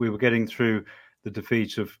we were getting through the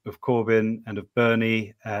defeat of Corbyn and of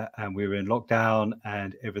Bernie, and we were in lockdown,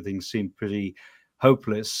 and everything seemed pretty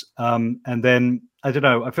hopeless. And then I don't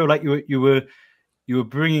know. I feel like you were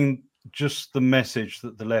bringing just the message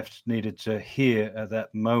that the left needed to hear at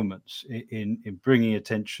that moment in bringing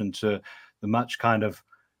attention to the much kind of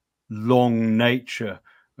long nature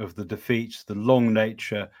of the defeat, the long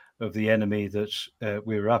nature of the enemy that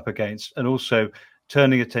we were up against, and also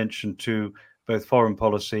turning attention to both foreign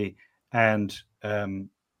policy and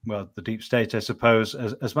the deep state, I suppose,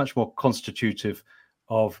 as much more constitutive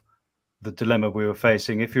of the dilemma we were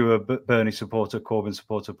facing. If you were a Bernie supporter, Corbyn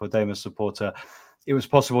supporter, Podemos supporter, it was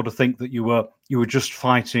possible to think that you were just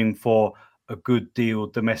fighting for a good deal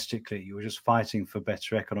domestically. You were just fighting for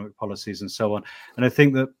better economic policies and so on. And I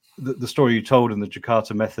think that the story you told in the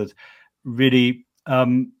Jakarta method really,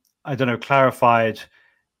 clarified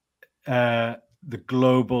the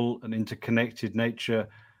global and interconnected nature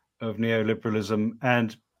of neoliberalism.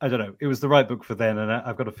 And I don't know, it was the right book for then. And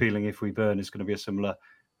I've got a feeling If We Burn is going to be a similar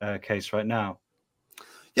case right now.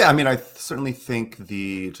 Yeah, I mean, I certainly think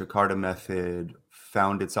the Jakarta method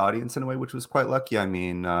found its audience in a way which was quite lucky. I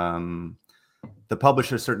mean, the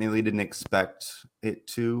publisher certainly didn't expect it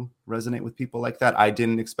to resonate with people like that. I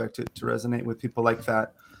didn't expect it to resonate with people like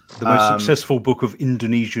that. The most successful book of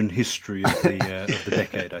Indonesian history of the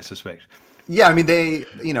decade, I suspect. Yeah, I mean, they,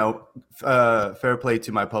 fair play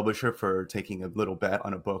to my publisher for taking a little bet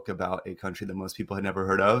on a book about a country that most people had never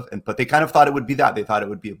heard of. But they kind of thought it would be that. They thought it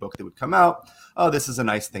would be a book that would come out. Oh, this is a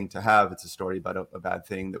nice thing to have. It's a story about a bad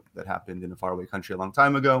thing that happened in a faraway country a long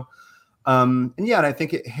time ago. And I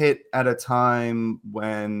think it hit at a time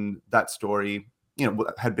when that story,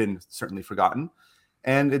 had been certainly forgotten.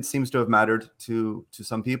 And it seems to have mattered to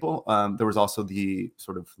some people. There was also the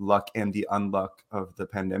sort of luck and the unluck of the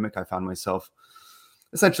pandemic. I found myself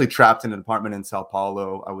essentially trapped in an apartment in Sao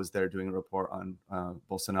Paulo. I was there doing a report on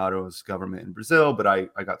Bolsonaro's government in Brazil, but I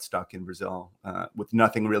got stuck in Brazil with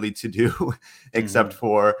nothing really to do except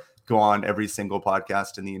for go on every single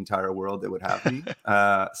podcast in the entire world that would have me.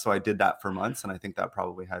 So I did that for months, and I think that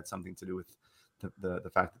probably had something to do with the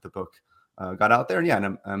fact that the book got out there.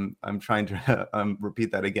 And I'm trying to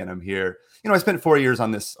repeat that again. I'm here. I spent 4 years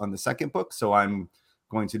on the second book, so I'm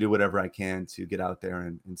going to do whatever I can to get out there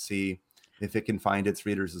and see if it can find its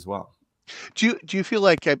readers as well. Do you feel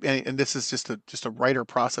like, and this is just a writer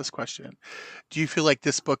process question, do you feel like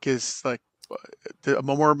this book is like a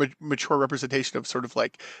more mature representation of sort of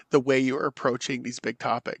like the way you are approaching these big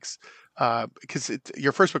topics? Because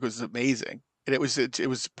your first book was amazing. And it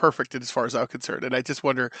was perfect as far as I'm concerned. And I just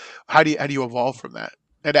wonder, how do you evolve from that?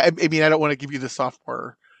 And I mean, I don't want to give you the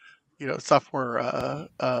sophomore. Why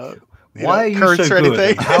are you so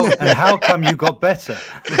good? And how come you got better?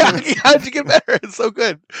 How'd you get better? It's so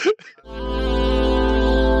good.